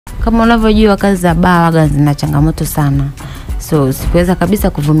kama unavyojua kazi za baa zina changamoto sana. So sikuweza kabisa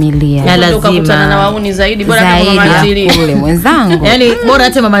kuvumilia. Na lazima ukakutana na wauni zaidi, bora kama mama ntilie kule mwenzangu. Yaani bora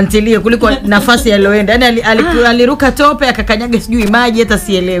hata mama ntilie kuliko nafasi aliyoenda. Yaani aliruka tope akakanyaga sijui maji hata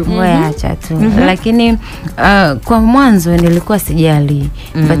sielewi. Wewe acha tu. Lakini kwa mwanzo nilikuwa sijali.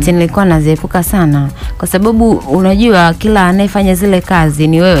 But nilikuwa naziepuka sana kwa sababu unajua kila anayefanya zile kazi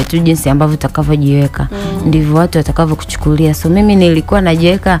ni wewe tu, jinsi ambavyo utakavyojiweka ndivyo watu watakavyokuchukulia. So mimi nilikuwa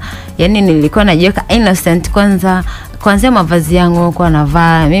najiweka, yani nilikuwa najiweka innocent kwanza mavazi yangu kwa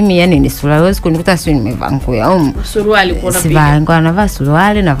navaa mimi, yani ni suruali, wewe kunikuta sio nimevaa nguo ya suruali kwa unapiga. Sivaa nguo, navaa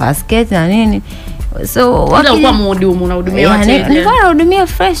suruali na vaa sketi na nini. So wakija mhudumu unahudumia wateja. Nilikuwa nahudumia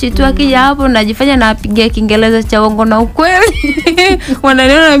fresh tu, akija hapo najifanya napiga Kiingereza cha uongo na ukweli.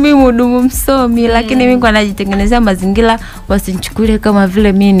 Wananiona mimi mhudumu msomi, lakini mimi kwa najitengenezea mazingira wasinichukulie kama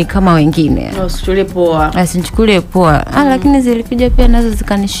vile mimi ni kama wengine. Wasinichukulie poa. Lakini zilikuja pia nazo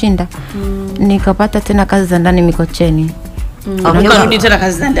zikanishinda. Nikapata tena kazi za ndani Mikocheni. Ukarudi tena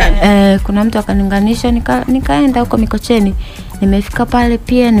kazi za ndani. Kuna mtu akaninganisha nikaenda huko Mikocheni. Nimefika pale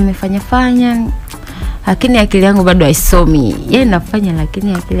pia nimefanya lakini akili yangu bado haisomi. Yeye nafanya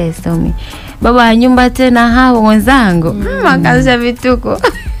lakini akili haisomi. Baba wa nyumba tena hao mwenzangu. Akaanza vituko.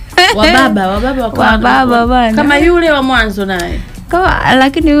 Wa baba bwana. Kama yule wa mwanzo naye.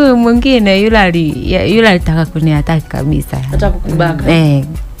 Lakini huyu mwingine yule alitaka kuniataka kabisa. Nataka kukubaka.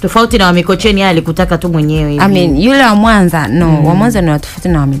 Tofauti na wa Mikocheni alikutaka tu mwenyewe hivi. I mean yule wa Mwanza wa Mwanza ni tofauti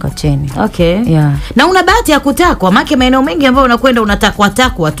na wa Mikocheni. Okay. Yeah. Na una bahati ya kutakwa, maana maeneo mengi ambayo unakwenda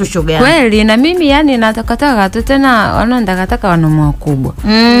unatakwa tu shoga. Kweli, na mimi yani natakataka tu, tena wanatakataka wanaume wakubwa.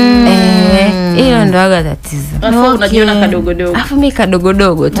 Hilo ndio aga tatizo. Alafu unajiona kadogodogo. Alafu mimi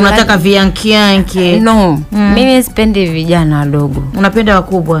kadogodogo tu. Unataka viankianki. No. Mimi sipendi vijana wadogo. Unapenda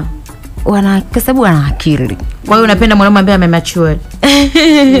wakubwa. Kwa sababu wana akili. Kwa hiyo unapenda mwanamume ambaye amemature.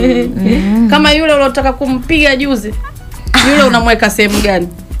 Kama yule unataka kumpiga juzi. Yule unamweka sehemu gani?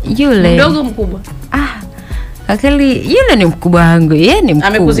 Yule mdogo mkubwa. Akili yule ni mkubwa wangu. Yeye ni mkubwa.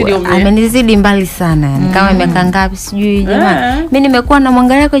 Amekuzidi umri. Amenizidi mbali sana yani. Kama miaka ngapi sijui jamani. Mimi nimekuwa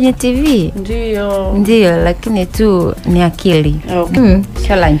namwangalia kwenye TV. Ndio, lakini tu ni akili.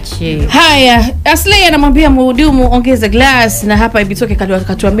 Challenge. Haya, Aslay anamwambia mhudumu ongeza glass, na hapa Ebitoke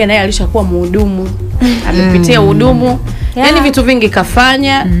katuambia naye alishakuwa mhudumu. Amepitia uhudumu. Yaani vitu vingi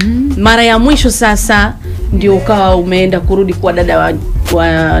kafanya. Mara ya mwisho sasa ndio ukawa umeenda kurudi kwa dada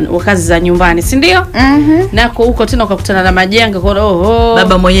wa kazi za nyumbani, si ndio? Nako huko tena ukakutana na majanga kwa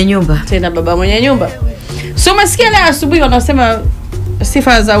baba mwenye nyumba. Tena baba mwenye nyumba. So masikia leo asubuhi wanasema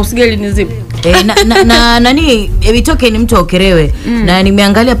sifa za usigeli ni zipi? Nani Ebitoke ni mtu wa Ukerewe. Na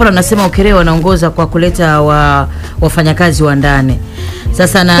nimeangalia pale wanasema Ukerewe wanaongoza kwa kuleta wafanyakazi wa ndani.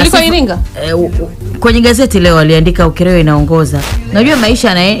 Sasa na kuliko Iringa? Kwenye gazeti leo aliandika Ukerewe inaongoza. Najua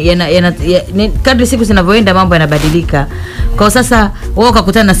maisha kadri siku zinavyoenda mambo yanabadilika. Kwa sasa wao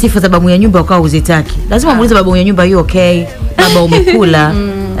kakutana na sifa za babu ya nyumba wakawa uzitaki. Lazima muulize babu ya nyumba, "You okay? Baba umekula?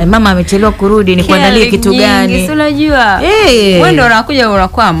 Mama amechelewa kurudi, ni kuandalie kitu gani?" Unajua wewe ndio unakuja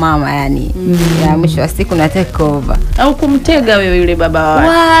unakuwa mama yani. Ya mwisho wa siku na take over. Au kumtega wewe yule baba wake.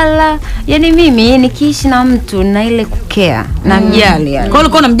 Wala yani mimi nikiishi na mtu na ile kukea na mjali yani. Kwa hiyo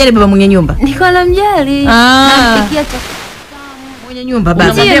ulikuwa unamjali baba mwenye nyumba? Nilikuwa namjali. Nampikia mwenye nyumba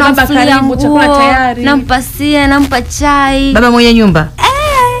baba. Baba karibu, chakula tayari. Nampasia, nampa chai. Baba mwenye nyumba?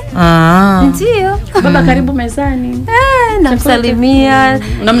 Ndio. Baba karibu mezani. Namsalimia.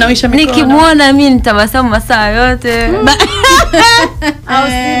 Unamnawisha mikono. Nikimuona mimi nitabasamu masaa yote. Au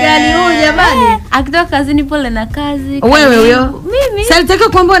sigani huyu jamani? Akitoka kazini pole na kazi. Wewe huyo? Mimi. Sasa nataka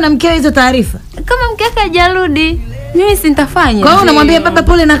kuambia na mkeo hizo taarifa. Kama mkeo hajarudi, mimi sitafanya. Kwa hiyo unamwambia baba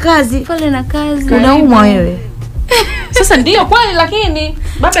pole na kazi. Pole na kazi. Unaumwa wewe. Sasa ndio kweli, lakini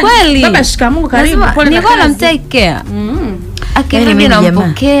baba shikamoo karibu pole na kazi. Niko namtake care. Akirudi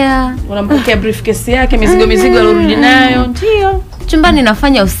nampokea. Unampokea briefcase yake, mizigo alirudi nayo. Ndio. Chumbani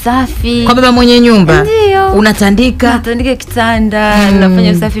nafanya usafi. Kwa baba mwenye nyumba? Ndio. Unatandika? Natandika kitanda,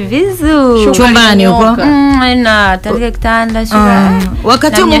 nafanya usafi vizuri. Chumbani huko? Natandika kitanda, shuka.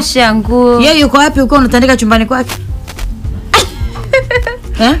 Wakati unanyosha nguo. Yeye yuko wapi uko unatandika chumbani kwake?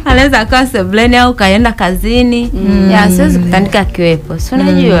 Anaweza akawa sebleni au kaenda kazini. Siwezi kutandika akiwepo. Si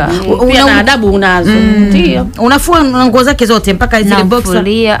unajua? Pia na adabu unazo. Ndio. Unafua nguo zake zote mpaka zile boxer?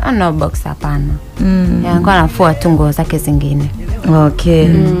 Nafulia, no boxer hapana. Ngoa nafua tu nguo zake zingine. Okay.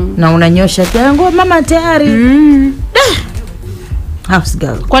 Na unanyosha pia nguo mama tayari. House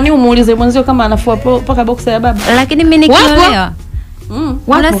girl. Kwani umuulize mwenzio kama anafua paka boxer ya baba? Lakini mimi nikiolewa.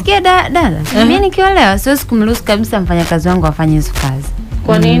 Unasikia dada? Mimi nikiolewa siwezi kumruhusu kabisa mfanyakazi wangu afanye hizo kazi.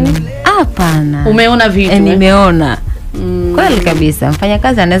 Kwa nini? Hapana. Umeona vitu? Nimeona. Kweli kabisa.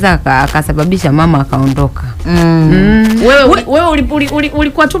 Mfanyakazi anaweza akasababisha mama akaondoka. Wewe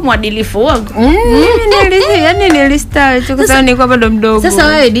ulikuwa tu mwadilifu wangu. Mimi nilistawi tu kwa sababu nilikuwa bado mdogo. Sasa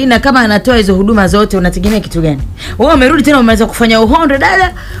wewe Dina, kama anatoa hizo huduma zote unategemea kitu gani? Wewe umerudi tena umeanza kufanya uhondo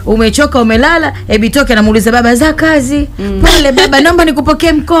dada, umechoka umelala, Ebitoke anamuuliza baba za kazi. Pole baba, naomba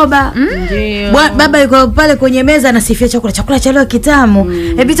nikupokee mkoba. Ndio. Baba yuko pale kwenye meza anasifia chakula cha leo kitamu.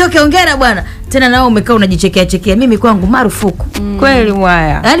 Ebitoke hongera bwana. Tena nao umekaa unajichekea. Mimi kwangu marufuku. Kweli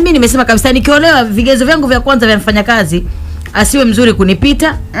mwaya. Yaani mimi nimesema kabisa nikiolewa vigezo vyangu vya kwanza vya mfanya kazi asiwe mzuri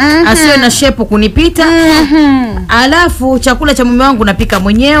kunipita, asiwe na shepu kunipita. Alafu chakula cha mume wangu napika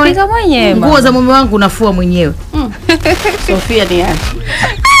mwenyewe. Pika mwenyewe. Nguo za mume wangu nafua mwenyewe. Sofia ni yake.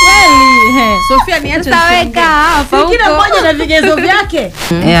 Sofia ni yake. Taweka hapa. Kila mmoja na vigezo vyake.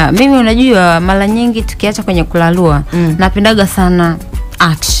 Mimi unajua mara nyingi tukiacha kwenye kulalua napendaga sana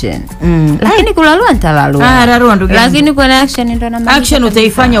action. Lakini kulalua nitalalua. Rarua ndugu. Lakini kuna action ndo na action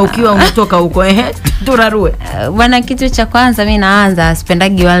utaifanya ukiwa umetoka huko turarue. Bwana, kitu cha kwanza mimi naanza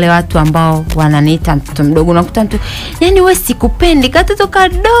sipendagi wale watu ambao wananiita mtoto mdogo. Unakuta mtu, yani wewe sikupendi, katoto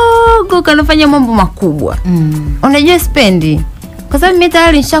kadogo kanafanya mambo makubwa. Unajua sipendi. Kwa sababu mimi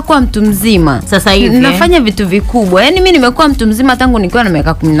tayari nishakuwa mtu mzima. Sasa hivi nafanya vitu vikubwa. Yani mimi nimekuwa mtu mzima tangu nikiwa na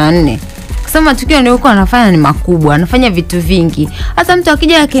miaka 14. Kwa matukio nilikuwa nafanya ni makubwa, nafanya vitu vingi. Hata mtu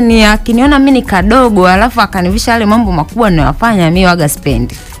akija akiniona mimi ni kadogo alafu akanivisha yale mambo makubwa ninayofanya, mimi waga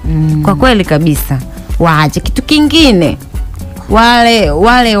spendi. Kwa kweli kabisa. Waache kitu kingine.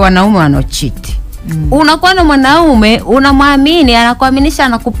 Wale wanaume wanaochiti. Unakuwa na mwanaume, unamwamini, anakuaminisha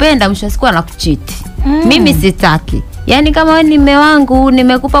anakupenda, mwisho wa siku anakuchiti. Mimi sitaki. Yaani kama wewe ni mume wangu,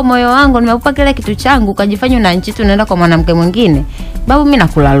 nimekupa moyo wangu, nimekupa kila kitu changu, ukajifanya unanichiti unaenda kwa mwanamke mwingine, babu mimi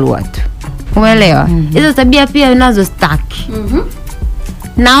nakulalua tu. Umeelewa? Hizo tabia pia nazo staki.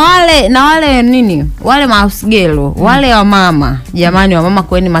 Na wale nini? Wale mausgelo, wale wa mama. Jamani wa mama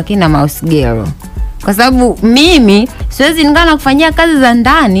kweni makini na mausgelo. Kwa sababu mimi siwezi ningana kufanyia kazi za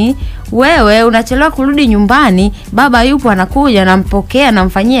ndani, wewe unachelewa kurudi nyumbani, baba yupo anakuja nampokea,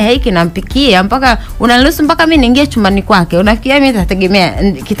 namfanyia hiki, nampikia, mpaka unaniruhusu mpaka mimi niingie chumbani kwake. Unafikiria mimi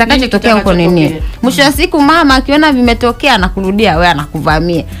nitategemea kitakachotokea huko nini? Mwisho wa siku mama akiona vimetokea anakurudia wewe,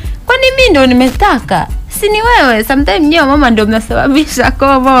 anakuvamia. Kwani mimi ndio nimetaka? Si ni wewe? Sometimes nyewe mama ndio mnasababisha kwa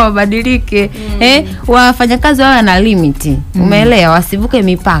mama wabadilike. Wafanyakazi wao na limit. Umeelewa? Wasivuke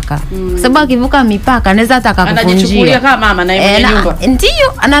mipaka. Kwa sababu akivuka mipaka anaweza hata akakuvunjia. Anajichukulia kama mama na yeye mwenye nyumba.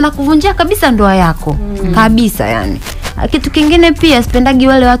 Ndio, anakuvunjia kabisa ndoa yako. Kabisa yani. Kitu kingine pia sipendagi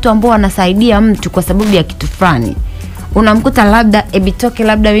wale watu ambao wanasaidia mtu kwa sababu ya kitu fulani. Unamkuta labda Ebitoke,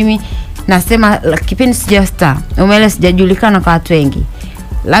 labda mimi nasema kipindi sijasta. Umeelewa, sijajulikana kwa watu wengi.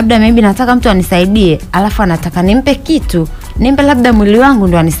 Labda mimi nataka mtu anisaidie, alafu anataka nimpe kitu, nimpe labda mwili wangu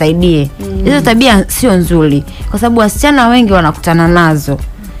ndo anisaidie. Hizo tabia sio nzuri, kwa sababu wasichana wengi wanakutana nazo.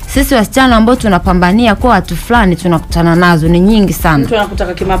 Sisi wasichana ambao tunapambania kwa watu fulani tunakutana nazo ni nyingi sana. Mtu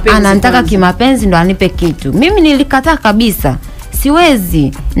anakutaka kimapenzi. Anataka kimapenzi ndo anipe kitu. Mimi nilikataa kabisa.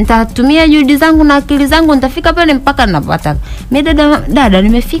 Siwezi. Nitatumia juhudi zangu na akili zangu, nitafika pale mpaka ninapata. Mimi dada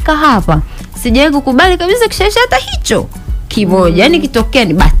nimefika hapa. Sijawahi kukubali kabisa kishaisha hata hicho kimoja. Yani kitokea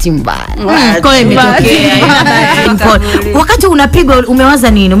ni bahati mbaya. Kwa hiyo imetokea. Wakati unapigwa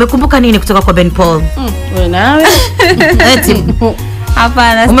umewaza nini? Umekumbuka nini kutoka kwa Ben Paul? Wewe nawe. Eti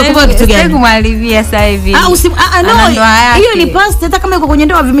hapana, umekumbuka kitu gani? Sasa kumalizia sasa hivi. No, hiyo ni past, hata kama yuko kwenye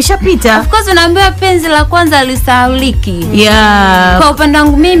ndoa vimeshapita. Of course unaambiwa penzi la kwanza lisahauliki. Kwa upande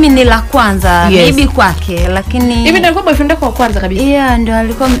wangu mimi ni la kwanza, maybe kwake, lakini hivi ndio alikuwa boyfriend wako wa kwanza kabisa. Ndio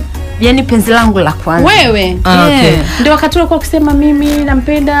alikuwa, yani penzi langu la kwanza. Wewe? Ndio wakati ulikuwa ukisema mimi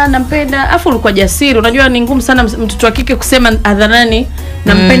nampenda, afu ulikuwa jasiri. Unajua ni ngumu sana mtoto wa kike kusema hadharani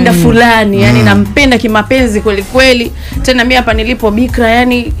nampenda fulani, yani nampenda kimapenzi kweli kweli. Tena mimi hapa nilipo bikra,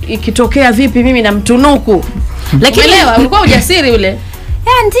 yani ikitokea vipi mimi namtunuku. Lakini leo ulikuwa ujasiri ule.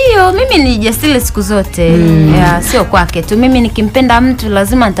 Ndio, mimi ni jasiri siku zote. Sio kwake tu. Mimi nikimpenda mtu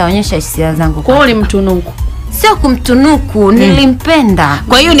lazima nitaonyesha hisia zangu. Kwa hiyo ulimtunuku? Sio kumtunuku, nilimpenda.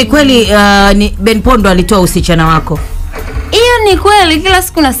 Kwa hiyo ni kweli ni Ben Pondo alitoa usichana wako? Hiyo ni kweli, kila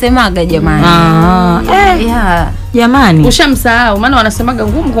siku nasemaga jamani. Jamani. Ushamsahau, maana wanasemaga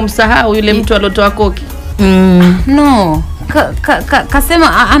ngumu kumsahau yule mtu alotoa koki. No.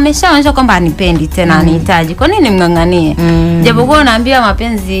 Kasema ameshaonyesha kwamba anipendi tena anihitaji. Kwa nini mnganganie? Japokuwa unaambia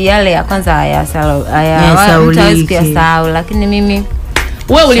mapenzi yale ya kwanza hawezi kuyasahau, lakini mimi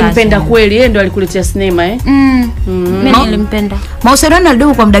wewe ulimpenda kweli, yeye ndo alikuletea sinema mimi nilimpenda. Mahusiano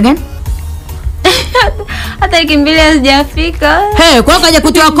alidumu kwa muda gani? Hata wiki mbili hazijafika. Kwa hiyo kaja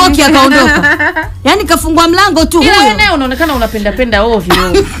kutoa koki akaondoka. Yaani kafungua mlango tu huyo. Wewe unaonekana unapenda ovyo.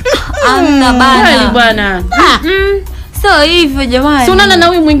 Amna bana. Kweli bwana. So hivyo jamani. Si unaona na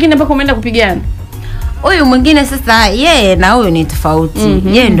huyu mwingine mpaka umeenda kupigana. Huyu mwingine sasa yeye na huyu ni tofauti.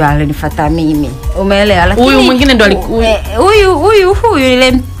 Yeye ndo alinifuata mimi. Umeelewa? Lakini Huyu mwingine ndo alikuwa huyu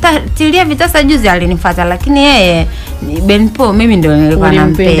ile tilia vitasa juzi alinifuata, lakini yeye ni Benpo, mimi ndo nilikuwa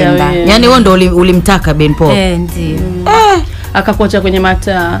nampenda. Yaani wewe ndo ulimtaka Benpo. Ndio. Akakuacha kwenye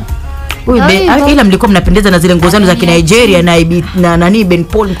mataa. Huyu ila mlikuwa mnapendeza na zile nguo zenu za Nigeria na nani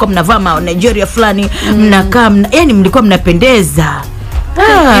Benpo, mlikuwa mnavaa Nigeria fulani, mnakaa yani mlikuwa mnapendeza.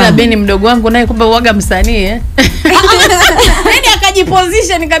 Ila Beni mdogo wangu naye kumbe uaga msanii Yaani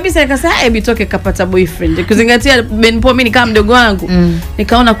akajiposition kabisa akasema Ebitoke kapata boyfriend. Kuzingatia Benpo mimi ni kama mdogo wangu.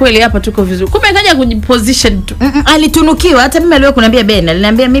 Nikaona kweli hapa tuko vizuri. Kumbe akaja kujiposition tu. Alitunukiwa. Hata mimi aliwahi kuniambia Ben,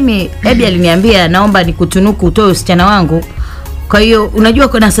 aliniambia mimi Ebi aliniambia naomba nikutunuku utoe usichana wangu. Kwa hiyo unajua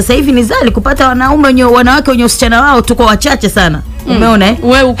kuna sasa hivi ni zali kupata wanawake wenye usichana wao tuko wachache sana. Umeona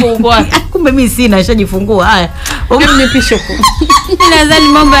Wewe uko wapi? Kumbe mimi sina, nishajifungua. Haya. Nipishe huko. Nadhani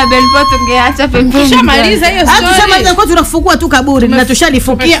mambo ya Benpo tungeacha pembeni. Tushamaliza hiyo story. Tushamaliza kwa tunafungua tu kaburi na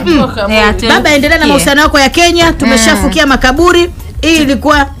tushalifukia. Baba endelea na mahusiano yako ya Kenya, tumeshafukia makaburi. Hii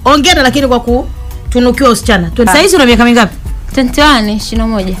ilikuwa ongera lakini kwa kutunukiwa usichana. Sasa hizi una miaka mingapi?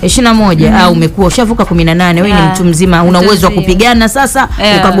 21. Au umekuwa ushavuka 18. Wewe ni mtu mzima, una uwezo wa kupigana sasa,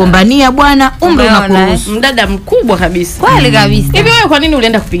 ukagombania bwana, umri unakuruhusu. Mdada mkubwa kabisa. Kweli kabisa. Hivi wewe kwa nini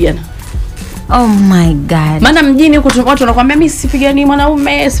ulienda kupigana? Oh my god. Maana mjini huko watu wanakuambia mimi sipigani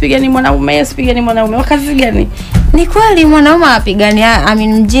mwanaume. Wakazi gani? Ni kweli mwanaume apigani,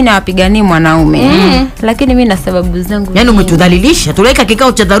 mjini apigani mwanaume. Lakini mimi na sababu zangu. Yaani umetudhalilisha. Tuweka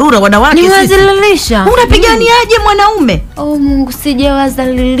kikao cha dharura wanawake sisi. Niwazalilisha. Unapiganiaje mwanaume? Oh Mungu,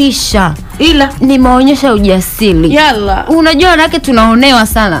 sijawazalilisha. Ila nimeonyesha ujasiri. Yalla. Unajua wanawake tunaonewa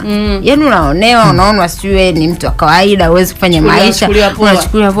sana. Yaani unaonewa, unaonwa siwe ni mtu wa kawaida, huwezi kufanya maisha,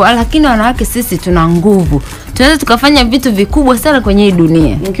 unachukulia poa. Lakini wanawake sisi tuna nguvu. Tunaweza tukafanya vitu vikubwa sana kwenye hii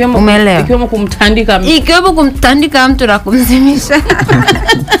dunia. Umeelewa? Ikiwemo kumtandika mtu na kumzimisha.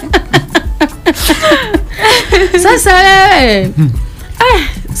 Sasa wewe.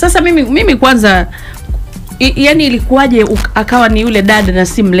 Sasa mimi kwanza yani ilikuwaje akawa ni yule dada na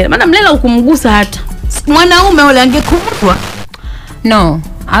si Mlela? Maana Mlela ukumgusa hata. Mwanaume yule angekumtwa. No,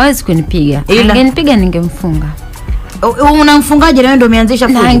 hawezi kunipiga. Angenipiga ningemfunga. Unamfungaje na wewe ndio umeanzisha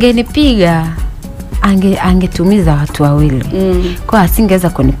fujo? Na angenipiga. Angetumiza watu wawili. Kwa asingeweza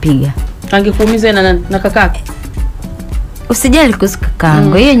kunipiga. Angekuumiza na kakako. Usijali kuhusu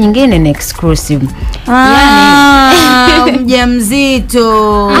kakaangu. Hiyo nyingine ni exclusive. Yaani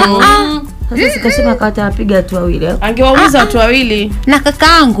mjamzito. Sasa sikasema kata apiga watu wawili. Angewaumiza watu wawili na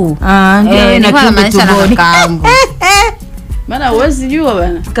kakaangu. Ndio na kakaangu. Maana huwezi jua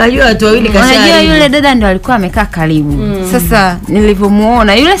bana. Kajua watu wawili kashari. Unajua yule dada ndo alikuwa amekaa karibu. Sasa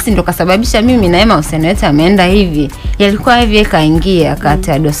nilivyomuona yule si ndo kasababisha mimi na Emma Hussein wetu ameenda hivi. Yalikuwa hivi kaingia kati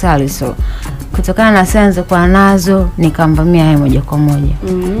ya dosari, so kutokana na senzo kwa nazo nikamvamia yeye moja kwa moja.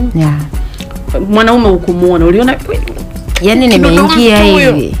 Mwanaume ukumuona uliona yani nimeingia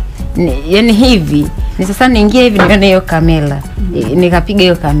hivi. Yani hivi. Ni sasa niingia hivi nione hiyo kamera. Nikapiga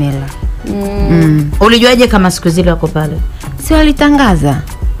hiyo kamera. Ulijuaje kama siku zile wako pale? Si walitangaza.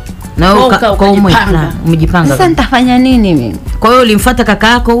 Na umejipanga. Sasa nitafanya nini mimi? Kwa hiyo ulimfuata kaka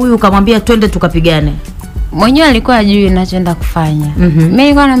yako huyu ukamwambia twende tukapigane. Mwenyewe alikuwa ajui ninachoenda kufanya. Mimi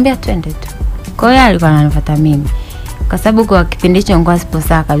nilikuwa naambia twende tu. Kwa hiyo alikuwa ananifuata mimi. Kwa sababu kwa kipindi hicho ngwa sipo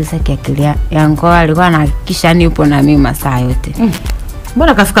sawa kabisa kiakili yangu. Alikuwa anahakikisha ni upo na mimi masaa yote.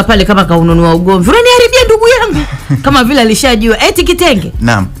 Mbona kafika pale kama kaununua ugomvi? Unaniharibia ndugu yangu. Kama vile alishajua eti kitenge.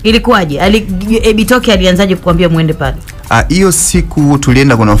 Naam. Ilikuwaje? Ebitoke alianzaje kukwambia muende pale? Hiyo siku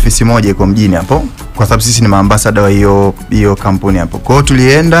tulienda kuna ofisi moja iko mjini hapo. Kwa sababu sisi ni maambassador wa hiyo kampuni hapo. Kwa hiyo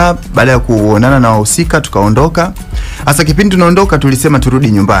tulienda baada ya kuonana na wahusika tukaondoka. Hasa kipindi tunaondoka tulisema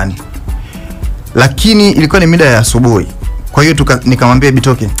turudi nyumbani. Lakini ilikuwa ni mida ya asubuhi. Kwa hiyo nikamwambia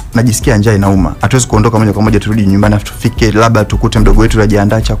Ebitoke, najisikia njaa inauma. Hatuwezi kuondoka moja kwa moja turudi nyumbani afu tufike labda tukute mdogo wetu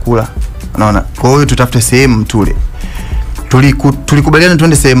anajiandaa chakula. Unaona? Kwa hiyo tutafute sehemu tule. Tulikubaliana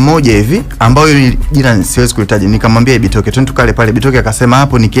tuende sehemu moja hivi ambayo ni jina siwezi kulitaja. Nikamwambia Ebitoke twende tukale pale. Ebitoke akasema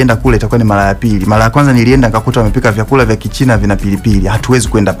hapo nikienda kule itakuwa ni mara ya pili. Mara ya kwanza nilienda nikakuta wamepika vyakula vya Kichina vina pilipili. Hatuwezi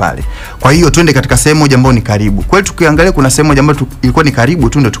kwenda pale. Kwa hiyo twende katika sehemu moja ambayo ni karibu. Kweli tukiangalia kuna sehemu moja ambayo ilikuwa ni karibu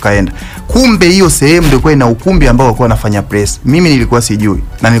tu ndio tukaenda. Kumbe hiyo sehemu ndio ilikuwa ina ukumbi ambao walikuwa wanafanya press. Mimi nilikuwa sijui.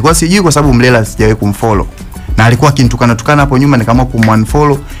 Na nilikuwa sijui kwa sababu Mlela sijawahi kumfollow. Na alikuwa akinitukana hapo nyuma nikaamua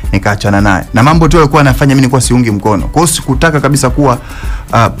kumunfollow nikaachana naye. Na mambo tu alikuwa anafanya mimi nilikuwa siungi mkono. Kwa hiyo sikutaka kabisa kuwa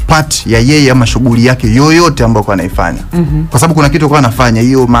part ya yeye ama shughuli yake yoyote ambayo alikuwa anaifanya. Kwa sababu kuna kitu alikuwa anafanya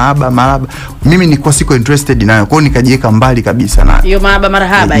hiyo marahaba. Mimi nilikuwa siko interested nayo. Kwa hiyo nikajiweka mbali kabisa nayo. Hiyo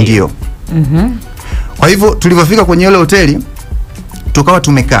marahaba hiyo. Ndio. Kwa hivyo tulivyofika kwenye ile hoteli tukawa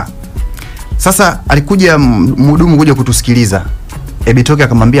tumekaa. Sasa alikuja mhudumu kuja kutusikiliza. Ebitoke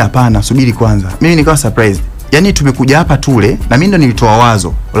akamwambia hapana, subiri kwanza. Mimi nikawa surprised. Yaani tumekuja hapa tule na mimi ndo nilitoa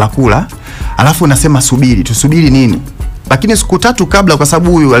wazo la kula. Alafu nasema subiri, tusubiri nini? Lakini siku 3 kabla, kwa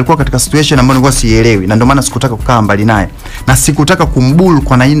sababu huyu alikuwa katika situation ambayo nilikuwa sielewi, na ndio maana sikutaka kukaa mbali naye. Na sikutaka kumbulu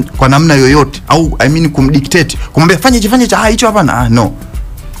kwa namna yoyote, au kumdictate, kumwambia fanya hichi, hicho hapana. No.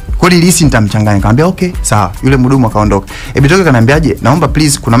 Kwa hiyo nilihisi nitamchanganya. Nikamwambia okay, sawa. Yule mhudumu akaondoka. Ebitoke kaniambiaje, naomba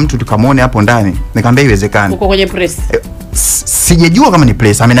please kuna mtu tukamuone hapo ndani. Nikamwambia iwezekani. Uko kwenye press. Sijajua kama ni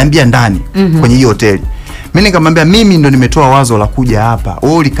place, ameniambia ndani kwenye hiyo hoteli. Mimi nikamwambia mimi ndo nimetoa wazo la kuja hapa.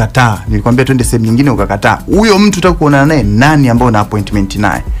 Wewe ulikataa. Nilikwambia twende sehemu nyingine ukakataa. Huyo mtu utaka kuonana naye nani ambao na appointment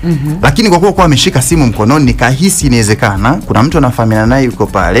naye? Lakini kwa kuwa ameshika simu mkononi nikahisi inawezekana kuna mtu anafahamiana naye yuko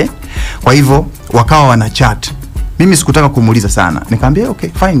pale. Kwa hivyo wakawa wana chat. Mimi sikutaka kumuuliza sana. Nikamwambia okay,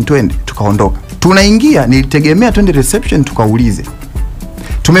 fine, twende. Tukaondoka. Tunaingia, nilitegemea twende reception tukaulize.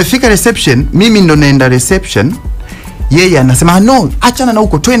 Tumefika reception, mimi ndo naenda reception. Yeye anasema no, achana na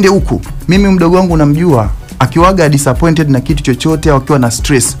huko, twende huko. Mimi mdogo wangu namjua, akiwaga disappointed na kitu chochote au akiwa na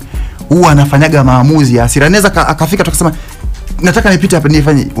stress, huwa anafanyaga maamuzi ya hasira. Anaweza akafika tukasema nataka nipite hapa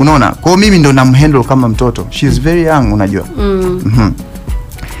nifanye, unaona? Kwa hiyo mimi ndo namhandle kama mtoto. She is very young, unajua.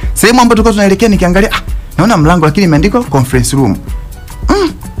 Sehemu ambapo tulikuwa tunaelekea nikiangalia, naona mlango lakini imeandikwa conference room.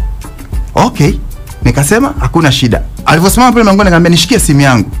 Okay. Nikasema hakuna shida. Aliposimama pale mlangoni nikamwambia nishikie simu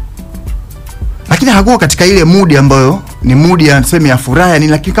yangu. Lakini hakuwa katika ile mood ambayo ni mood ya sema ya furaha ni,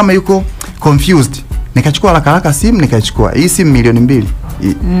 lakini kama yuko confused. Nikachukua haraka simu, nikaichukua. Hii simu 2 milioni.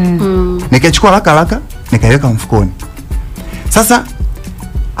 Nikachukua haraka nikaiweka mfukoni. Sasa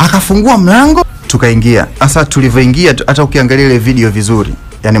akafungua mlango, tukaingia. Sasa tulivyoingia, hata ukiangalia ile video vizuri,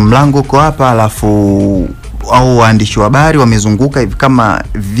 yani mlango uko hapa, alafu au waandishi wa habari wamezunguka hivi kama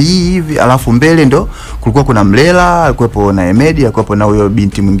hivi, alafu mbele ndo kulikuwa kuna Mlela, alikuwepo na Emedi, alikuwepo na huyo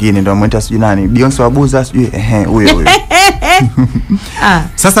binti mwingine ndo ameita sijui nani, Beyonce Wabuza sijui huyo.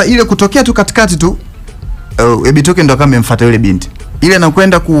 Sasa ile kutokea tu katikati tu Ebitoke ndo kama amemfuata yule binti. Ile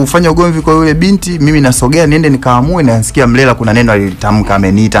anakwenda kufanya ugomvi kwa yule binti, mimi nasogea niende nikaamue, na nasikia Mlela kuna neno alilitamka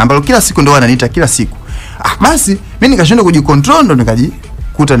ameniita, ambalo kila siku ndo ananiita kila siku. Basi mimi nikashindwa kujicontrol, ndo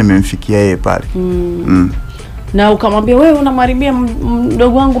nikajikuta nimemfikia yeye pale. Na ukamwambia wewe unamharibia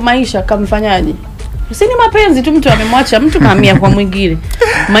mdogo wangu maisha, kamfanyaje? Usini mapenzi tu, mtu amemwacha mtu kahamia kwa mwingine.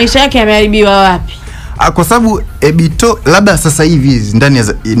 Maisha yake yameharibiwa wapi? Kwa sababu labda sasa hivi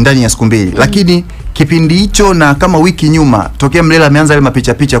ndani ya siku 2, lakini kipindi hicho na kama wiki nyuma tokea Mlela ameanza ile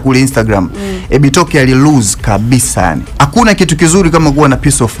mapicha kule Instagram, Ebitoke ali lose kabisa yani. Hakuna kitu kizuri kama kuwa na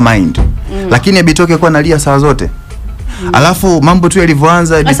peace of mind. Lakini Ebitoke alikuwa analia saa zote. Alafu mambo tu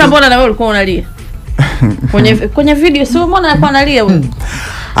yalivyoanza, sasa mbona na wewe ulikuwa unalia? Kwenye video sio mbona alikuwa analia wewe?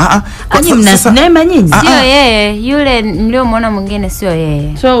 Ani mna sinema nyinyi? Sio yeye, yule mliomwona mwingine sio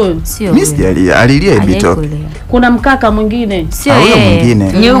yeye. Sio Mimi alilia Ebitoke. Kuna mkaka mwingine. Sio yeye.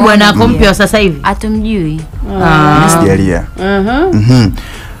 Mwingine. Ni bwana wako mpya sasa hivi. Atumjui. Mimi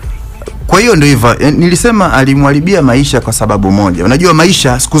Kwa hiyo ndio hivyo, nilisema alimwharibia maisha kwa sababu moja. Unajua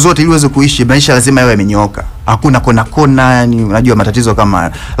maisha siku zote ili uweze kuishi maisha lazima yawe yamenyooka. Hakuna kona yani, unajua matatizo kama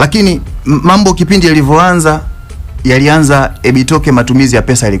haya. Lakini mambo kipindi yalianza Ebitoke, matumizi ya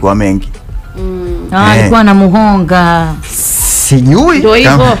pesa yalikuwa mengi. Alikuwa na muhonga. Sijui. Ndio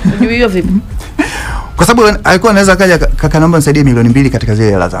hivyo, unajui hiyo vipi? Kwa sababu alikuwa anaweza kaja kaka, naomba nisaidie milioni 2 katika zile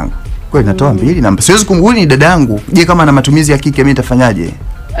hela zangu. Kwa hiyo natoa 2 na siwezi kumguli, ni dada yangu. Je, kama ana matumizi ya kike mimi nitafanyaje?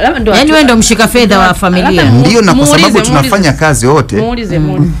 Yaani wewe ndio mshika fedha wa familia. Ndio, na kwa sababu tunafanya kazi wote.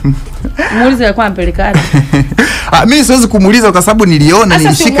 Muulize alikuwa ampelekaje? Mimi siwezi kumuuliza kwa sababu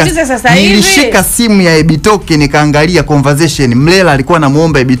nilishika simu ya Ebitoke nikaangalia conversation. Mlela alikuwa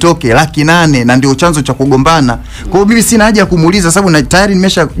anamuomba Ebitoke 800,000 na ndio chanzo cha kugombana. Kwa hiyo mimi sina haja ya kumuuliza sababu tayari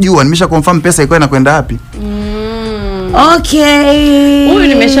nimesha confirm pesa ilikuwa inakwenda wapi. Okay.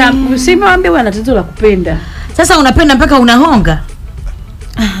 Huyu simwambia wewe ana tatizo la kupenda. Sasa unapenda mpaka unahonga?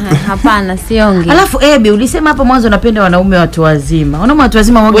 Hapana, siongi. Alafu Ebi, ulisema hapo mwanzo unapenda wanaume watu wazima. Wanaume watu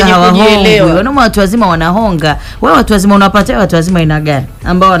wazima waga hawahongi. Wanaume watu wazima wanahonga. Wewe watu wazima unapatia watu wazima ina gani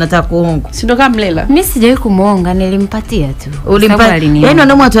ambao wanataka kuhonga? Si ndo kama Mlela. Mimi sijawahi kumuonga, nilimpatia tu. Ulimpatia. Yaani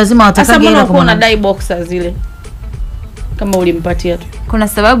wanaume watu wazima wataka gani? Sasa mbona dai boxer zile? Kama ulimpatia tu. Kuna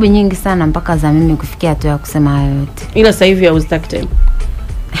sababu nyingi sana mpaka za mimi kufikia hatua ya kusema hayo yote. Ila sasa hivi hauzitaki tena.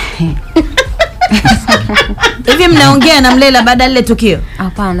 Hivi mnaongea na Mlela baada ile tukio?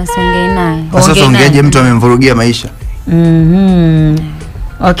 Hapana, siongei naye. Sasa ongeaje mtu amemvurugia maisha?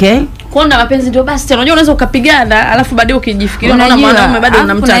 Okay. kuona mapenzi ndio basi. Unajua unaweza ukapigana alafu baadaye ukijifikiria unaona mwanaume bado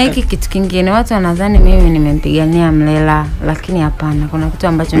unamtaka. Kuna hiki kitu kingine, watu wanadhani mimi nimempigania Mlela, lakini hapana, kuna kitu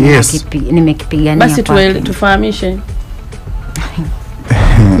ambacho nimekipigania. Basi tufahamishe.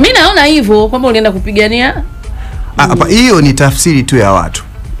 Mimi naona hivyo kwamba ulienda kupigania. Hapa hiyo ni tafsiri tu ya watu.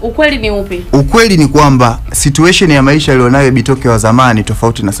 Ukweli ni upi? Ukweli ni kwamba situation ya maisha alionayo Ebitoke wa zamani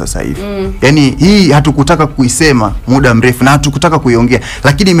tofauti na sasa hivi. Yaani hii hatukutaka kuisema muda mrefu na hatukutaka kuiongea,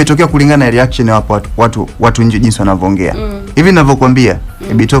 lakini imetokea kulingana na reaction ya watu nje jinsi wanavyoongea. Hivi ninavyokuambia,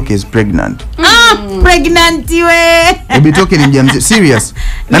 Ebitoke is pregnant. Pregnant we. Ebitoke ni mjamzito serious.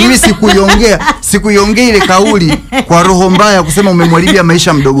 Na mimi sikuiongea ile kauli kwa roho mbaya kusema umemharibia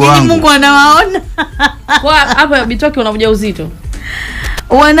maisha mdogo wangu. Mungu anawaona. Kwa hapa Ebitoke una ujauzito.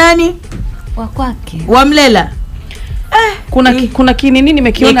 Wa nani? Wa kwake. Wa Mlela. Kuna kinini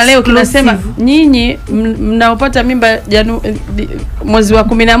nimekiona leo kinasema nyinyi mnaopata mimba mwezi wa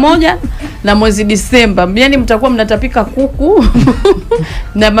 11 na mwezi Disemba, yani mtakuwa mnatapika kuku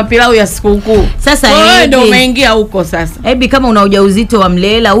na mapilau ya sikukuu. Sasa wewe ndio umeingia huko sasa. Hebi kama una ujauzito wa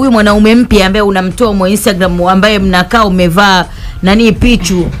Mlela, huyu mwanaume mpya ambaye unamtoa mwa Instagram ambaye mnakaa umevaa nani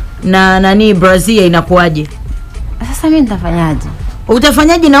pichu na nani Brazil, inakuaje? Sasa mimi nitafanyaje?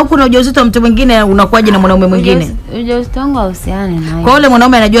 Utafanyaje na huko na ujauzito wa mtu mwingine unakuaje na mwanaume mwingine? Ujauzito wangu hauhusiani naye. Kwa yule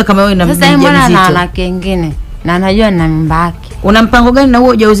mwanaume anajua kama wewe ni mjamzito. Sasa mbona ana kingine na anajua nina mimba yake. Una mpango gani na huo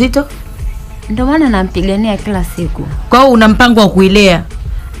ujauzito? Ndio maana nampigania kila siku. Kwa hiyo una mpango wa kuilea?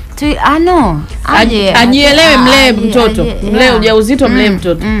 No. Ajielewe, mlee mtoto. Mlee ujauzito, mlee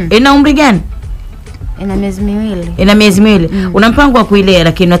mtoto. Ina umri gani? Ina miezi miwili. Ina miezi miwili. Una mpango wa kuilea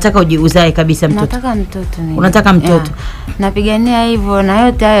lakini unataka uzae kabisa mtoto. Nataka mtoto mimi. Unataka mtoto. Napigania hivyo na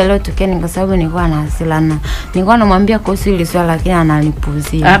yote hayo leo tukeni kwa sababu nilikuwa na hasira na nilikuwa namwambia kuhusu ile swala lakini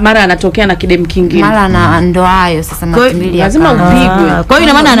analipuzia. Mara anatokea na kidem kingine. Mara na ndo hayo sasa matumbili lazima upigwe. Kwa hiyo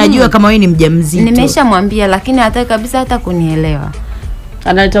ina maana anajua kama wewe ni mjamzito. Nimeshamwambia lakini hataki kabisa hata kunielewa.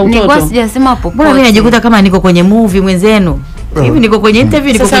 Analeta utoto. Nilikuwa sijasema popote. Mbona mimi najikuta kama niko kwenye movie mwenzenu? Hivi niko kwenye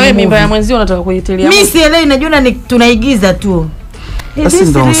interview, niko kwenye movie. Sasa wewe mimba ya mwenzio unataka kuitelia. Mimi sielewi, najua tunaigiza tu. Basi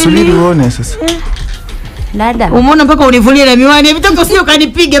ndo usubiri uone sasa. Dada. Umeona mpaka univulie na miwani. Ebitoke usio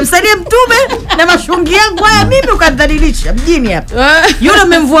kanipiga. Msalie Mtume na mashungi yangu haya mimi ukadhalilisha mjini hapa. Yule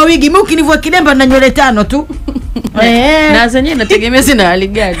umemvua wigi, mimi ukinivua kilemba na nywele 5 tu. Na zenyewe nategemea sina hali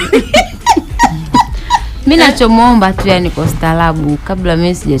gani. Mimi nachomuomba tu yani kwa staarabu kabla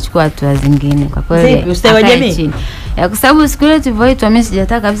mimi sijachukua hatua zingine kwa kweli. Ustawi wa jamii. Kwa sababu siku ile tulivyoitwa mimi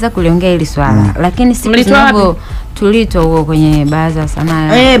sijataka kabisa kuliongea hili swala. Lakini siku tunavyo tulitwa huko kwenye baraza la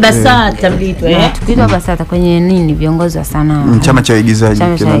sanaa. BASATA mlitwa Tukitwa BASATA kwenye nini viongozi wa sanaa. Chama cha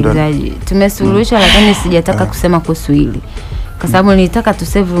uigizaji. Tumesuluhisha lakini sijataka kusema kuhusu hili. Kwa sababu nilitaka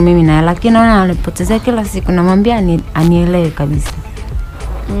tusave mimi naye lakini naona anapotezea kila siku namwambia anielewe kabisa.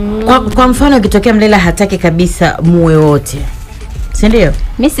 Kwa mfano ikitokea Mlela hataki kabisa muwe wote. Si ndio?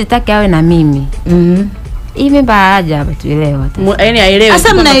 Mimi sitaki awe na mimi. Hii mimba haja hapa tuelewa. Yaani aelewe.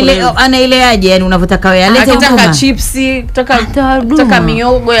 Sasa anaileaje yani unavyotaka wewe? Alete huduma. Anataka chipsi, nataka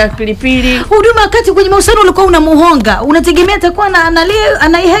miogo ya pilipili. Huduma wakati kwenye mahusiano ulikuwa unamuhonga. Unategemea atakuwa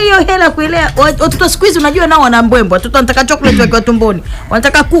ana hiyo hela kuilea. Watoto siku hizi unajua nao wana mbwembwe. Watoto wanataka chocolate wakiwa tumboni.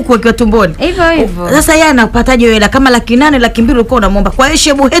 Wanataka kuku wakiwa tumboni. Hivyo. Sasa yeye anapataje hela kama 800,000 200,000 ulikuwa unamuomba. Kwa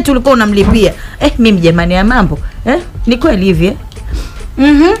heshebu hetu ulikuwa unamlipia. Mimi jamani ya mambo. Ni kweli hivi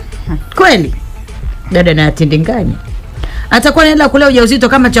Kweli. Dada na atindinganya. Atakuwa anaenda kulea ujauzito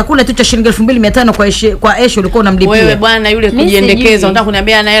kama chakula tu cha shilingi 2500 kwa esho ulikuwa unamlipia. Wewe bwana yule kujiendekeza, unataka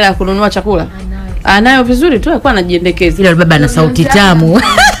kuniambia ana hela ya kununua chakula? Anayo vizuri tu, alikuwa anajiendekeza. Ile baba ana sauti tamu.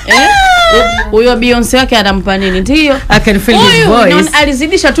 Huyo Beyonce wake anampa nini? Ndio. I can feel his voice.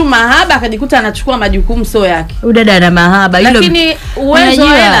 Alizidisha tu mahaba akajikuta anachukua majukumu sio yake. Udada ana mahaba. Lakini uwezo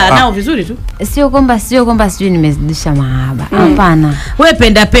wa hela anao vizuri tu. Sio kwamba sijui nimezidisha mahaba. Hapana. Wewe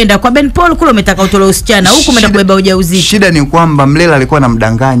penda kwa Ben Paul kule umetaka utole usichana, huku umeenda kubeba ujauzito. Shida ni kwamba Mlela alikuwa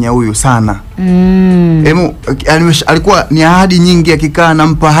anamdanganya huyu sana. Alikuwa ni ahadi nyingi, akikaa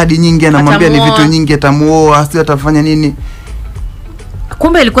anampa ahadi nyingi, anamwambia ni vitu nyingi, atamuoa, atafanya nini.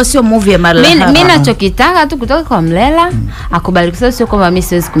 Kumbe ilikuwa sio movie ya mara. Mimi ninachokitaka tu kutoka kwa Mlela akubali, kwa sio kwamba mimi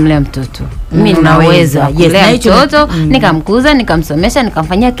siwezi kumlea mtoto. Mimi nina uwezo wa kulea mtoto, nikamkuza, nikamsomesha,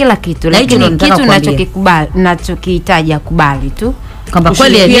 nikamfanyia kila kitu. Lakini kitu ninachokihitaji akubali tu. Kwamba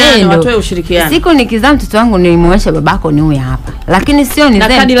kweli yeye ndio ushirikiano. Siku nikizaa mtoto wangu nilimwonyesha babako ni huyu hapa. Lakini sio nizae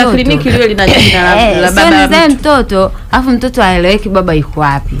mtoto. Na kadi la kliniki lile lina jina la baba. Sio nizae mtoto, afu mtoto aeleweki baba yuko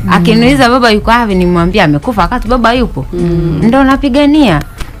wapi. Akiniuliza baba yuko wapi nimwambia amekufa wakati baba yupo. Ndio napigania.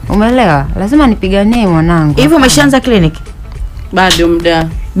 Umeelewa? Lazima nipiganie mwanangu. Hivyo umeshaanza kliniki? Bado muda.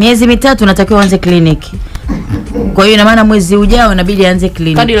 Miezi 3 unatakiwa uanze kliniki. Kwa hiyo ina maana mwezi ujao inabidi aanze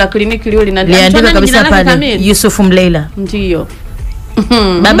kliniki. Kadi la kliniki leo linaandika kabisa pale Yusuf Mlela. Ndio.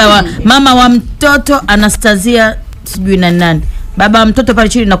 Mama wa mtoto Anastasia sijui nani. Baba wa mtoto pale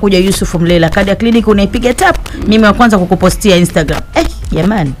chini nakuja Yusuf Mlela. Kadi ya kliniki unaipiga tap. Mimi wa kwanza kukupostia Instagram.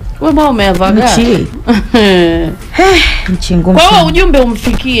 Jamani. Wewe mbona umeavaga? Nchi ngumu. Kwa hiyo ujumbe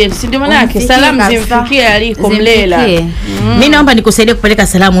umfikie, si ndio maana yake? Salamu zimfikie aliko Mlela. Mimi naomba nikusaidie kupeleka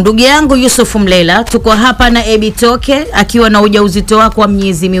salamu ndugu yangu Yusuf Mlela. Tuko hapa na Ebitoke akiwa na ujauzito wako wa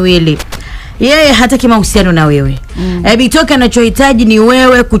miezi 2. Yeye hataki mahusiano na wewe. Ebitoke anachohitaji ni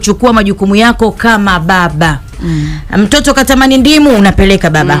wewe kuchukua majukumu yako kama baba. Mtoto katamani ndimu unapeleka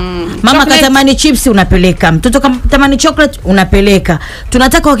baba. Mama chocolate. Katamani chips unapeleka. Mtoto katamani chocolate unapeleka.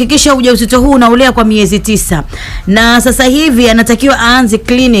 Tunataka kuhakikisha ujauzito huu unaulea kwa miezi 9. Na sasa hivi anatakiwa aanze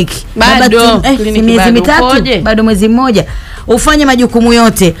clinic. Bado miezi 3, bado mwezi mmoja. Ufanye majukumu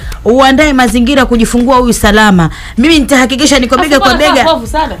yote. Uandae mazingira kujifungua huyu salama. Mimi nitahakikisha niko bega kwa bega.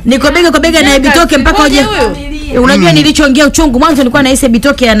 Niko bega kwa bega na Ebitoke mpaka uje. Unajua nilichoongea uchungu mwanzo nilikuwa nahisi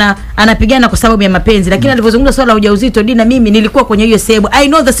Ebitoke anapigana kwa sababu ya mapenzi, lakini alipozungumza swala la ujauzito Dina mimi nilikuwa kwenye hiyo sehemu. I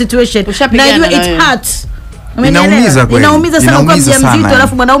know the situation. Najua it hurts. Inaumiza sana kwa mjamzito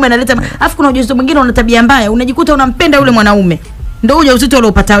alafu mwanaume analeta alafu kuna ujauzito mwingine una tabia mbaya unajikuta unampenda yule mwanaume. Ndio ujauzito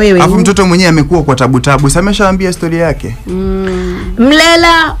uliopata wewe. Alafu mtoto mwenyewe amekuwa kwa tabu. Sameshaambia historia yake.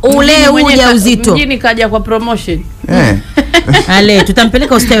 Mlela ule ujauzito. Mjini kaja kwa promotion. Ale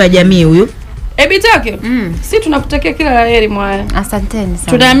tutampeleka ustawi wa jamii huyu. Ebitoke. Si tunakutakia kila laheri mwaya. Asanteni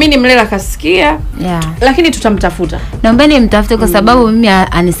sana. Tunaamini Mlela kasikia. Lakini tutamtafuta. Naombeni mtafute kwa sababu mimi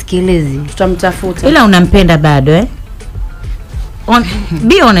anisikilizi. Tutamtafuta. Ila unampenda bado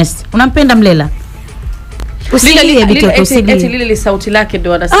be honest, unampenda Mlela? Usilie Ebitoke, usilie. Eti lile sauti lake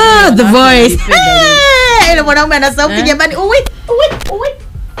ndo anasema. The voice. Ile mwanaume ana sauti jamani.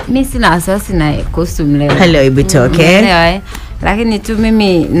 Mimi sina wasiwasi na kuhusu Mlela. Hello Ebitoke. Lakini tu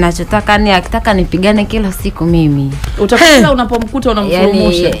mimi ninachotaka ni akitaka nipigane kila siku mimi. Utakuwa unapomkuta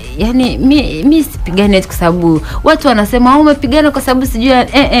unamfurumusha. Yani mimi sipigane kwa sababu watu wanasema umepigana kwa sababu sijui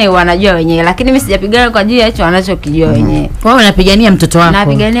wanajua wenyewe, lakini mimi sijapigana kwa ajili ya hicho wanachokijua wenyewe. Wao wanapigania mtoto wako.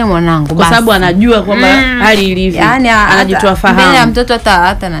 Napigania mwanangu kwa sababu anajua kwamba hali ilivyo. Yani anajitoa fahamu. Mbele ya mtoto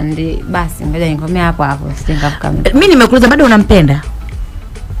hata na ndi basi ngoja nikomea hapo sitaka kama. Mimi nimekuuliza bado unampenda?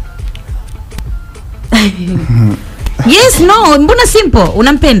 Yes, no, mbona simple?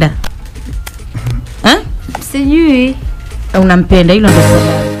 Unampenda? Sijui. Unampenda hilo ndio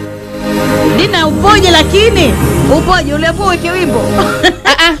swali. Dina upoje lakini? Upoje uliapo weke wimbo?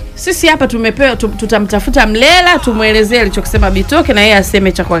 Sisi hapa tumepewa tutamtafuta Mlela tumuelezee alichokisema Bitoke na yeye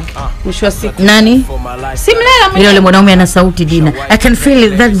aseme cha kwake. Mwisho wa siku. Nani? Si Mlela mwenyewe. Yule mwanaume ana sauti Dina. I can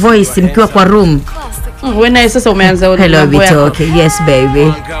feel that voice mkiwa kwa room. Wewe naye sasa umeanza mambo yako. Hello Bitoke. Yes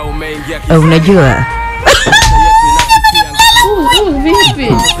baby. Unajua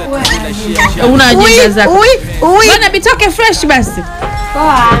vipi? Una ajenda zako. Bwana Bitoke fresh basi.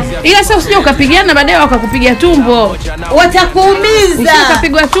 Ila sasa usije ukapigana baadaye wakakupiga tumbo. Watakuumiza.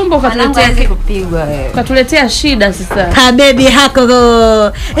 Ukapigwa tumbo ukatuletea shida sasa. Ha baby hako.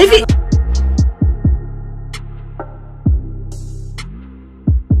 Hivi